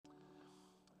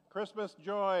Christmas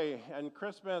joy and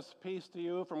Christmas peace to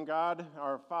you from God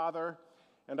our Father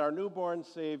and our newborn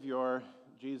Savior,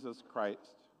 Jesus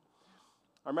Christ.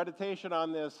 Our meditation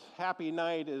on this happy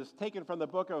night is taken from the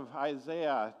book of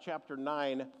Isaiah, chapter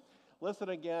 9. Listen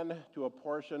again to a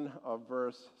portion of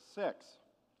verse 6.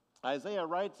 Isaiah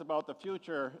writes about the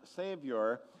future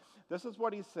Savior. This is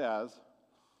what he says: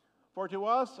 "For to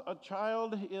us a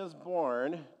child is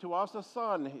born, to us a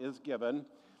son is given,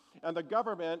 and the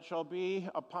government shall be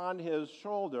upon his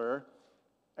shoulder,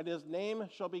 and his name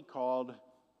shall be called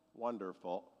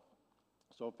Wonderful."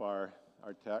 So far,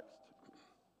 our text.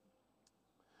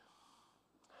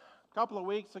 A couple of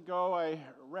weeks ago, I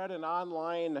read an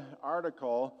online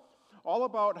article all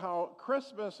about how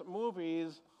Christmas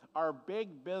movies are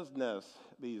big business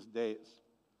these days,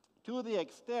 to the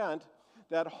extent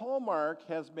that Hallmark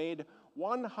has made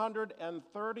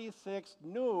 136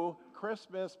 new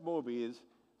Christmas movies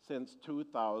since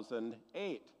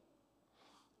 2008.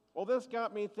 Well, this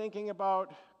got me thinking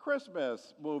about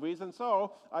Christmas movies, and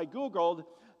so I Googled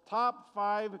top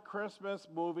 5 Christmas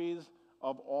movies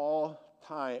of all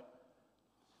time.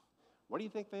 What do you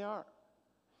think they are?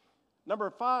 Number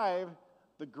 5,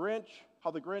 How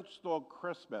the Grinch Stole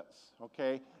Christmas.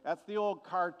 Okay, that's the old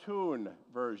cartoon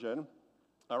version.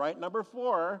 All right, number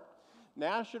 4,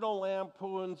 National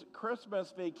Lampoon's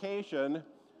Christmas Vacation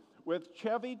with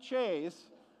Chevy Chase.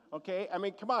 Okay, I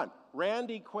mean, come on.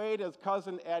 Randy Quaid as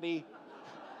Cousin Eddie.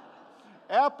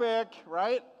 Epic,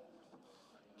 right?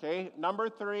 Okay, number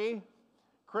 3,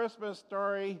 Christmas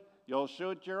Story, You'll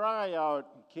Shoot Your Eye Out,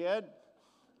 Kid.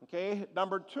 Okay,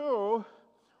 number 2,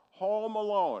 Home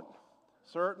Alone.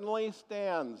 Certainly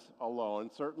stands alone,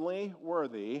 certainly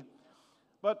worthy.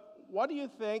 But what do you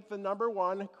think the number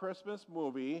 1 Christmas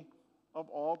movie of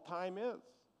all time is?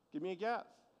 Give me a guess.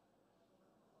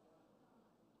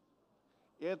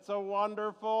 It's a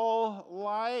Wonderful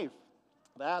Life.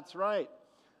 That's right.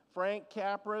 Frank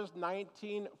Capra's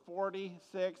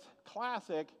 1946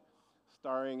 classic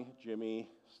starring Jimmy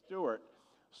Stewart.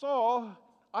 So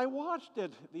I watched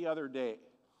it the other day.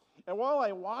 And while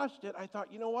I watched it, I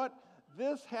thought, you know what?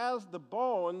 This has the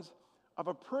bones of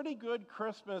a pretty good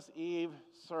Christmas Eve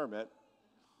sermon.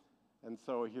 And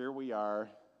so here we are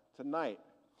tonight.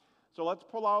 So let's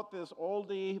pull out this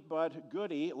oldie but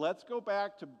goodie. Let's go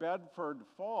back to Bedford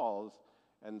Falls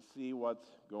and see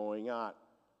what's going on.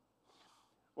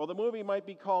 Well, the movie might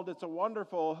be called It's a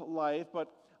Wonderful Life, but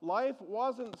life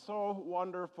wasn't so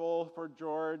wonderful for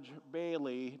George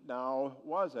Bailey, now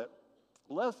was it?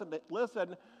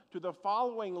 Listen to the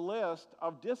following list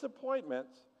of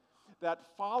disappointments that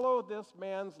follow this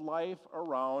man's life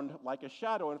around like a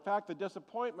shadow. In fact, the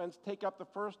disappointments take up the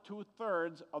first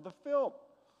 2/3 of the film.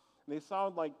 And they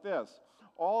sound like this.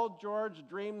 All George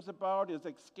dreams about is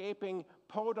escaping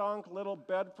podunk little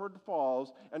Bedford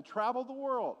Falls and travel the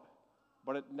world,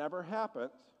 but it never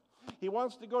happens. He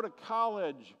wants to go to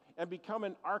college and become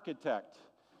an architect,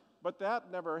 but that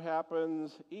never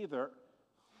happens either.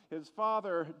 His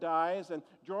father dies, and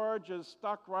George is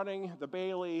stuck running the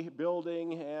Bailey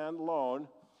building and loan.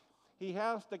 He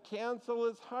has to cancel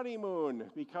his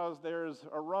honeymoon because there's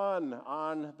a run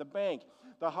on the bank.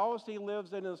 The house he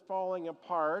lives in is falling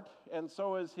apart, and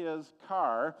so is his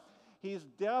car. He's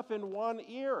deaf in one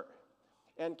ear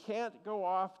and can't go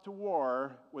off to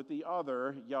war with the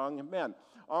other young men.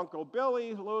 Uncle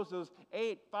Billy loses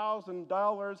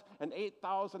 $8,000, an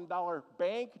 $8,000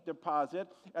 bank deposit,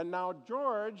 and now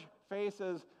George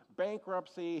faces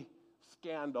bankruptcy,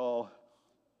 scandal,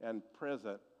 and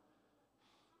prison.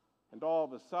 And all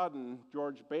of a sudden,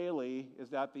 George Bailey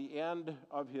is at the end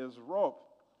of his rope.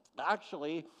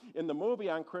 Actually, in the movie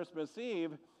on Christmas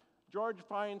Eve, George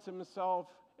finds himself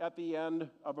at the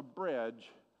end of a bridge.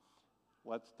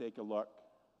 Let's take a look.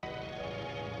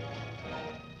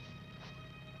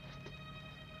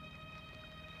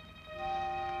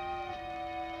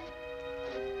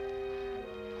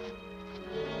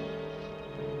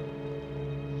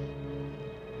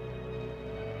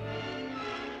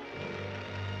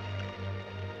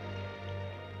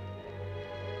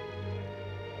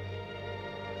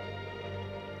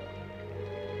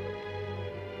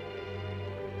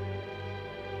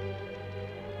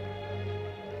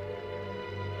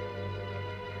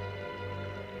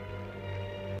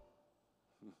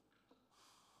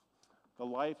 The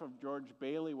life of George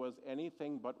Bailey was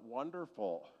anything but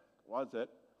wonderful, was it?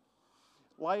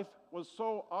 Life was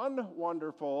so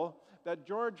unwonderful that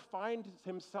George finds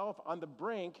himself on the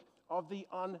brink of the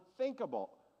unthinkable.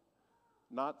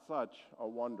 Not such a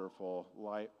wonderful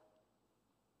life.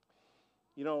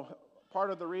 You know, part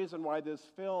of the reason why this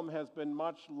film has been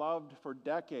much loved for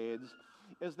decades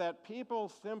is that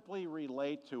people simply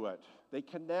relate to it. They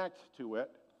connect to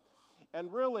it.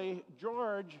 And really,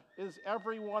 George is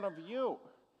every one of you.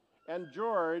 And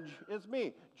George is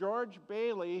me. George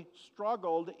Bailey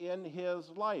struggled in his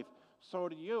life. So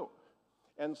do you.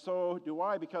 And so do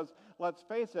I, because let's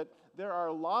face it, there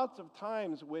are lots of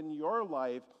times when your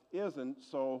life isn't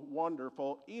so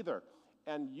wonderful either.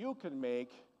 And you can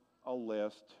make a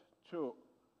list too.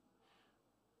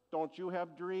 Don't you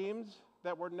have dreams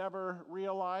that were never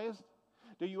realized?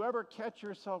 Do you ever catch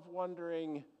yourself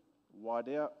wondering, what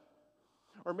if?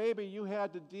 Or maybe you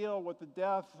had to deal with the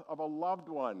death of a loved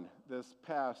one this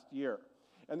past year,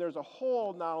 and there's a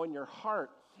hole now in your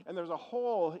heart, and there's a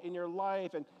hole in your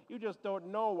life, and you just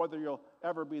don't know whether you'll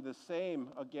ever be the same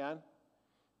again.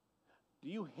 Do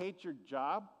you hate your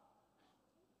job?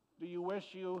 Do you wish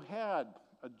you had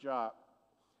a job?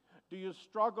 Do you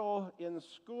struggle in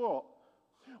school?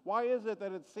 Why is it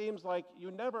that it seems like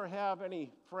you never have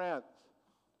any friends,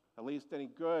 at least any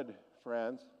good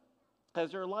friends?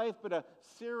 Has your life been a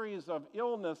series of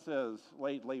illnesses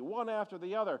lately, one after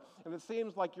the other, and it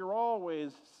seems like you're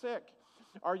always sick?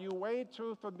 Are you way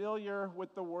too familiar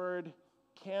with the word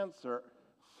cancer?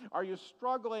 Are you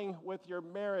struggling with your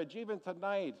marriage even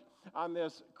tonight on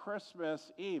this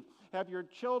Christmas Eve? Have your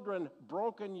children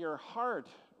broken your heart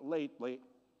lately?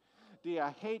 Do you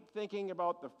hate thinking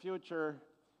about the future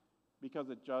because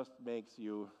it just makes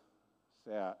you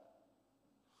sad?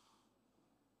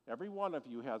 Every one of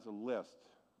you has a list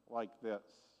like this,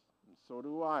 and so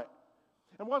do I.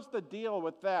 And what's the deal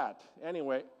with that,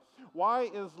 anyway? Why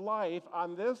is life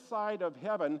on this side of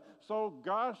heaven so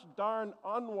gosh darn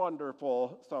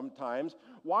unwonderful sometimes?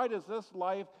 Why does this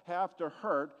life have to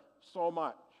hurt so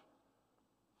much?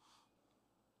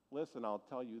 Listen, I'll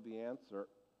tell you the answer.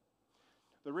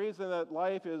 The reason that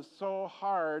life is so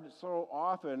hard so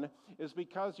often is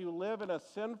because you live in a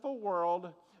sinful world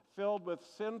filled with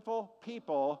sinful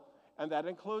people, and that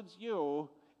includes you,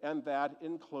 and that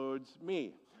includes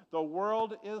me. The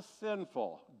world is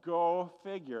sinful. Go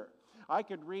figure. I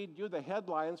could read you the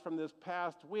headlines from this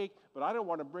past week, but I don't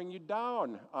want to bring you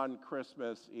down on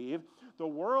Christmas Eve. The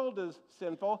world is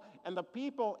sinful, and the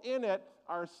people in it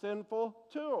are sinful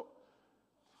too.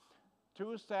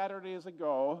 2 Saturdays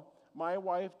ago, my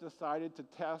wife decided to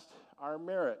test our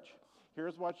marriage.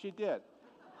 Here's what she did.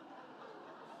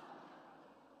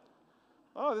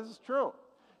 Oh, this is true.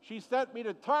 She sent me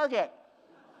to Target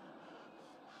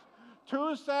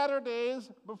 2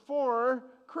 Saturdays before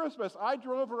Christmas. I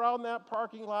drove around that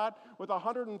parking lot with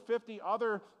 150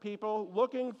 other people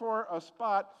looking for a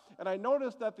spot, and I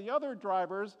noticed that the other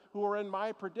drivers who were in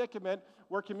my predicament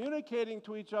were communicating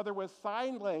to each other with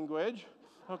sign language,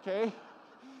 okay?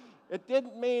 It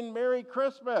didn't mean Merry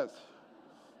Christmas.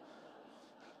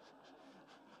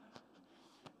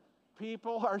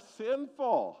 People are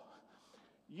sinful.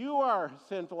 You are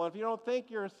sinful. And if you don't think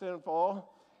you're sinful,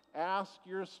 ask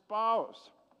your spouse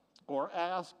or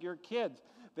ask your kids.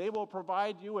 They will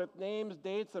provide you with names,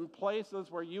 dates, and places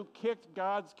where you kicked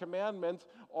God's commandments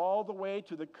all the way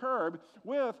to the curb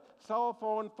with cell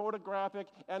phone, photographic,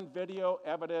 and video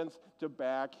evidence to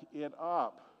back it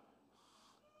up.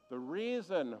 The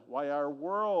reason why our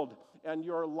world and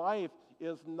your life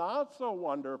is not so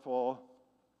wonderful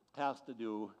has to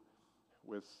do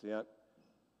with sin.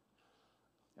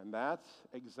 And that's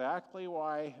exactly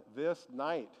why this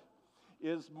night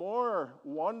is more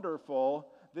wonderful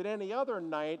than any other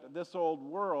night this old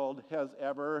world has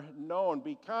ever known.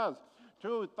 Because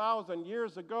 2,000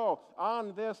 years ago,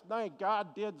 on this night,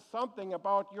 God did something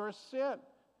about your sin.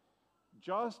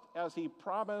 Just as He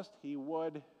promised He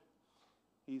would,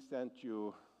 He sent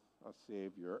you a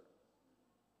Savior.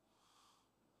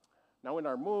 Now, in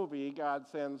our movie, God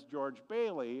sends George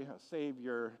Bailey a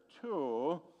Savior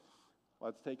too.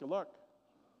 Let's take a look.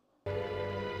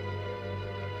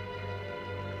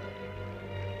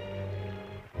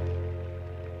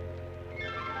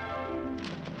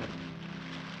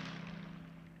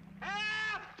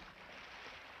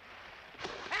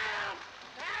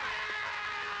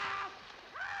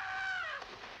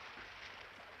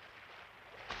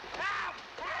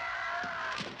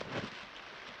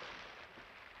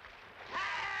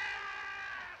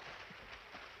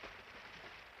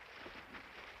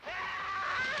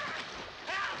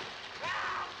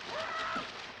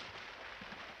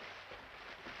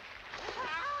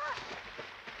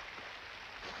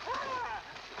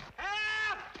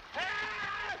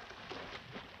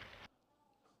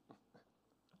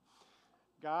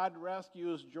 God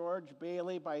rescues George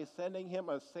Bailey by sending him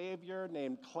a Savior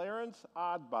named Clarence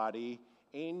Oddbody,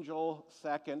 Angel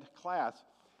Second Class.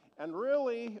 And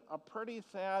really, a pretty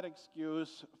sad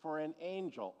excuse for an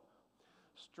angel.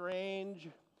 strange,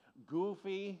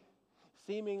 goofy,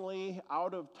 seemingly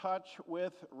out of touch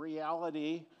with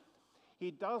reality.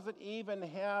 He doesn't even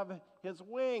have his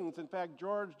wings. In fact,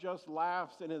 George just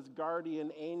laughs in his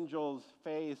guardian angel's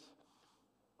face.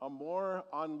 A more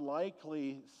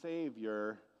unlikely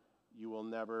Savior you will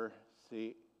never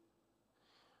see.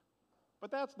 But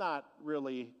that's not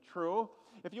really true.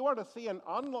 If you want to see an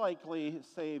unlikely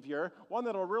Savior, one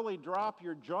that'll really drop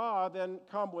your jaw, then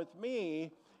come with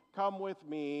me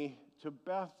to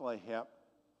Bethlehem.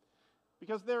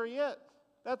 Because there he is.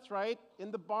 That's right, in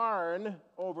the barn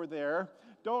over there.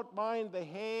 Don't mind the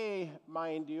hay,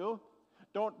 mind you.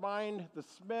 Don't mind the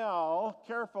smell.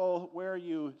 Careful where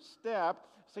you step.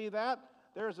 See that?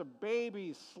 There's a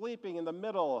baby sleeping in the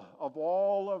middle of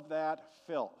all of that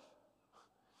filth.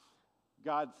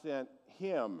 God sent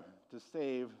him to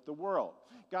save the world.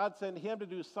 God sent him to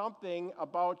do something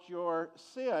about your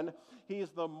sin.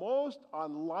 He's the most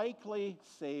unlikely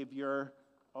Savior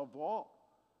of all.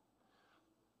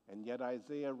 And yet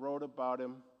Isaiah wrote about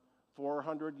him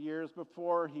 400 years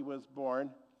before he was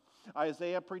born.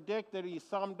 Isaiah predicted, he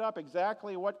summed up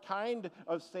exactly what kind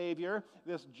of Savior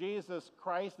this Jesus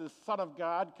Christ, this Son of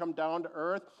God, come down to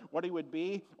earth, what he would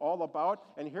be all about.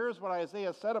 And here's what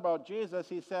Isaiah said about Jesus.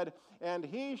 He said, "And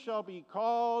he shall be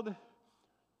called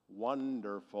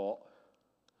Wonderful."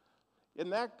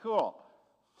 Isn't that cool?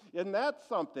 Isn't that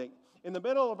something? In the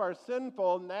middle of our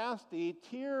sinful, nasty,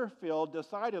 tear-filled,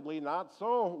 decidedly not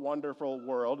so wonderful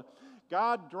world,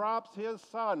 God drops his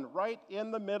Son right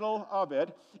in the middle of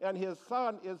it, and his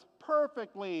Son is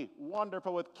perfectly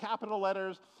wonderful with capital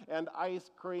letters and ice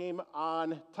cream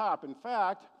on top. In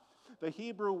fact, the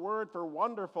Hebrew word for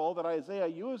wonderful that Isaiah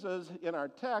uses in our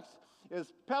text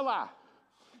is Pella.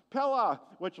 Pella,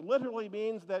 which literally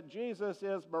means that Jesus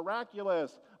is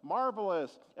miraculous,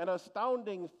 marvelous, an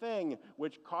astounding thing,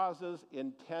 which causes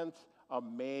intense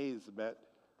amazement.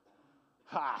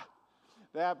 Ha!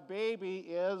 That baby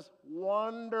is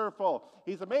wonderful.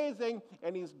 He's amazing,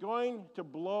 and he's going to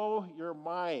blow your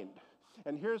mind.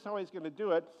 And here's how he's going to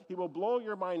do it. He will blow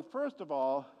your mind, first of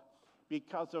all,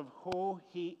 because of who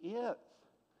he is.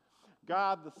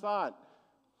 God the Son,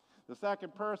 the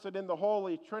second person in the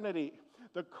Holy Trinity,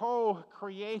 the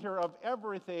co-creator of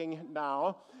everything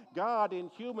now, God in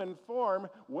human form,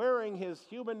 wearing his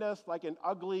humanness like an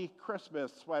ugly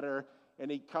Christmas sweater, and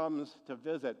he comes to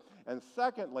visit. And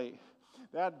secondly,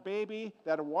 that baby,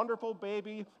 that wonderful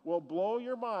baby, will blow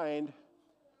your mind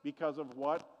because of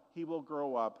what he will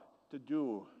grow up to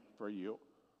do for you.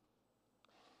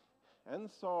 And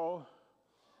so,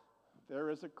 there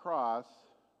is a cross.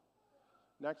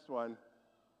 Next one.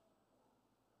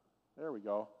 There we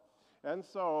go. And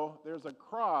so, there's a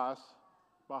cross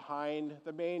behind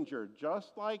the manger,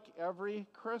 just like every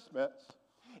Christmas.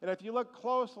 And if you look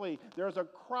closely, there's a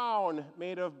crown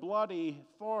made of bloody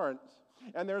thorns.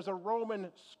 And there's a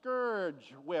Roman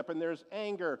scourge whip, and there's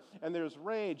anger, and there's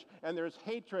rage, and there's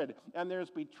hatred, and there's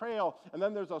betrayal, and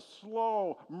then there's a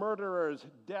slow murderer's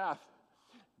death.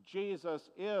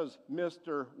 Jesus is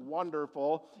Mr.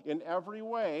 Wonderful in every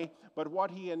way, but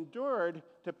what he endured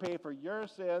to pay for your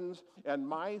sins and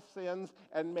my sins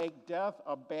and make death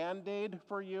a Band-Aid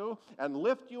for you and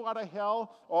lift you out of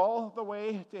hell all the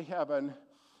way to heaven,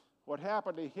 what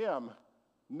happened to him,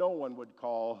 no one would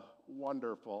call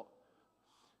wonderful.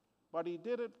 But he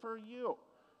did it for you.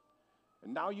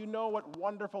 And now you know what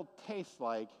wonderful tastes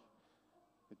like.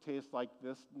 It tastes like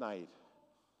this night,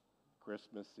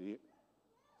 Christmas Eve.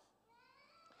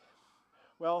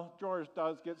 Well, George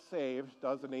does get saved,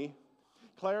 doesn't he?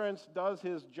 Clarence does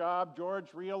his job.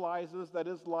 George realizes that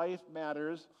his life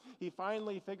matters. He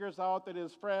finally figures out that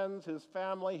his friends, his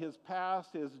family, his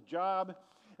past, his job,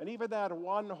 and even that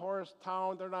one-horse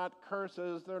town, they're not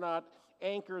curses, they're not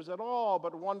anchors at all,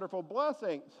 but wonderful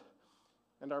blessings,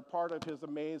 and are part of his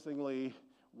amazingly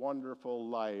wonderful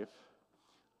life.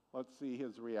 Let's see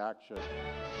his reaction.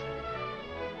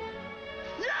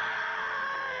 Yay!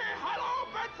 Hello,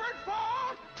 Bedford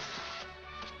Falls!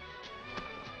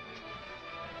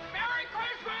 Merry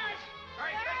Christmas!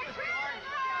 Merry Christmas, George!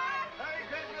 Merry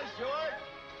Christmas, George!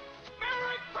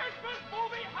 Merry Christmas,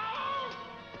 movie house!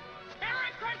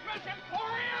 Merry Christmas,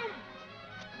 Emporium!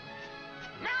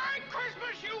 Merry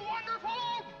Christmas, you wonderful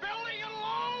old building and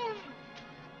loan!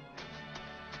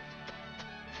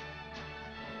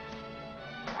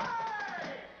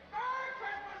 Hey! Merry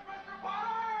Christmas, Mr.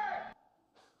 Potter!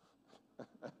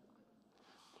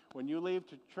 When you leave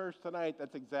to church tonight,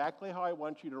 that's exactly how I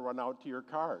want you to run out to your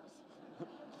cars.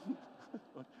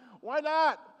 Why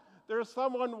not? There's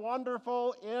someone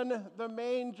wonderful in the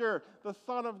manger, the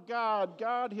Son of God,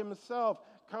 God himself,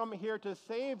 come here to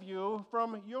save you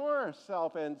from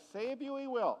yourself, and save you he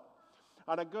will.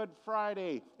 On a Good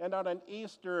Friday and on an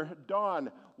Easter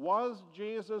dawn, was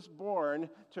Jesus born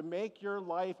to make your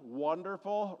life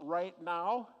wonderful right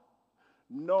now?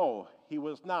 No, he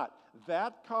was not.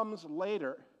 That comes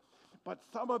later. But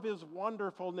some of his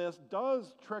wonderfulness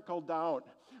does trickle down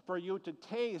for you to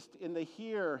taste in the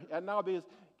here and now. Because,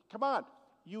 come on,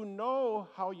 you know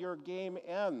how your game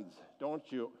ends, don't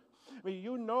you? I mean,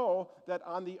 you know that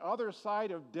on the other side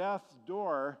of death's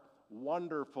door,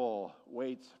 wonderful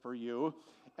waits for you.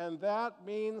 And that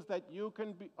means that you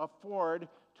can afford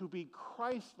to be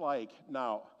Christ-like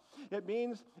now. It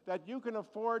means that you can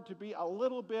afford to be a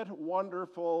little bit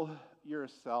wonderful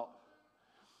yourself.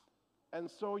 And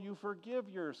so you forgive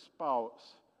your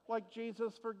spouse like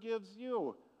Jesus forgives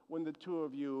you when the two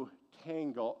of you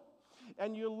tangle.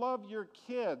 And you love your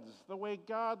kids the way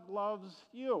God loves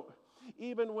you,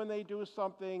 even when they do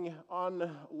something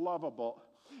unlovable.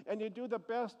 And you do the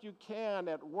best you can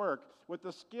at work with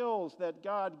the skills that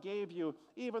God gave you,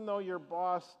 even though your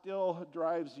boss still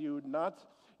drives you nuts.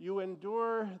 You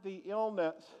endure the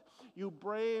illness. You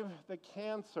brave the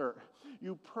cancer.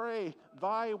 You pray,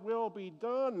 thy will be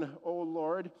done, O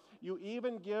Lord. You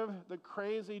even give the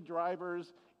crazy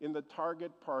drivers in the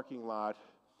Target parking lot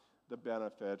the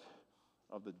benefit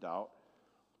of the doubt.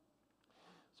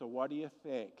 So what do you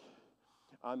think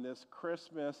on this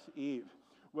Christmas Eve?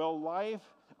 Will life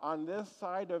on this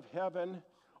side of heaven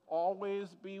always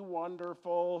be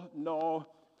wonderful? No.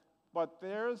 But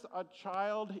there's a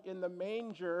child in the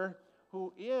manger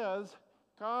who is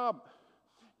come.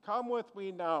 Come with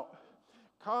me now.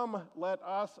 Come, let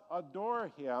us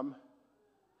adore him.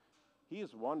 He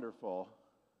is wonderful.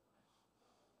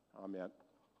 Amen.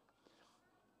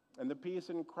 And the peace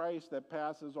in Christ that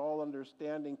passes all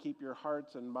understanding, keep your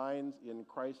hearts and minds in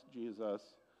Christ Jesus.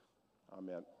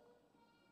 Amen.